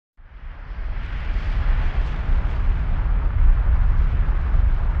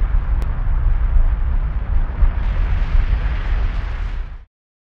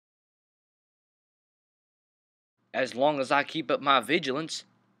As long as I keep up my vigilance,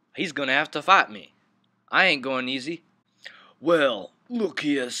 he's gonna have to fight me. I ain't going easy. Well, look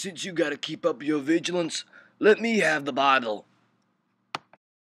here, since you gotta keep up your vigilance, let me have the Bible.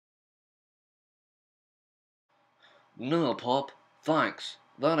 No, Pop, thanks.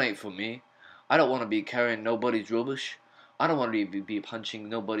 That ain't for me. I don't want to be carrying nobody's rubbish. I don't want to be punching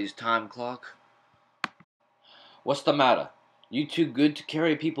nobody's time clock. What's the matter? You too good to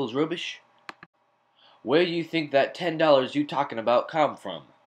carry people's rubbish? Where you think that $10 you talking about come from?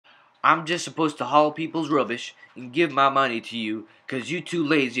 I'm just supposed to haul people's rubbish and give my money to you 'cause you too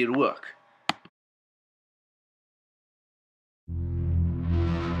lazy to work.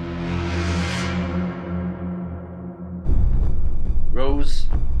 Rose,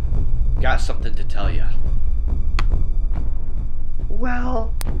 got something to tell ya.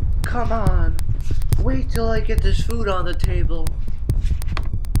 Well, come on. Wait till I get this food on the table.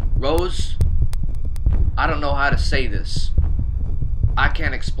 Rose, I don't know how to say this. I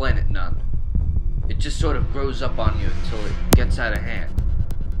can't explain it none. It just sort of grows up on you until it gets out of hand.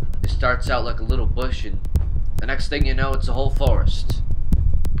 It starts out like a little bush and the next thing you know it's a whole forest.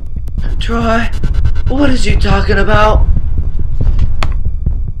 Troy, what is you talking about?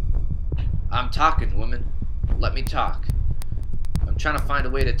 I'm talking, woman. Let me talk. I'm trying to find a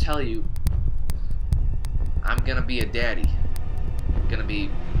way to tell you I'm gonna be a daddy. I'm gonna be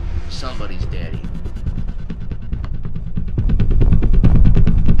somebody's daddy.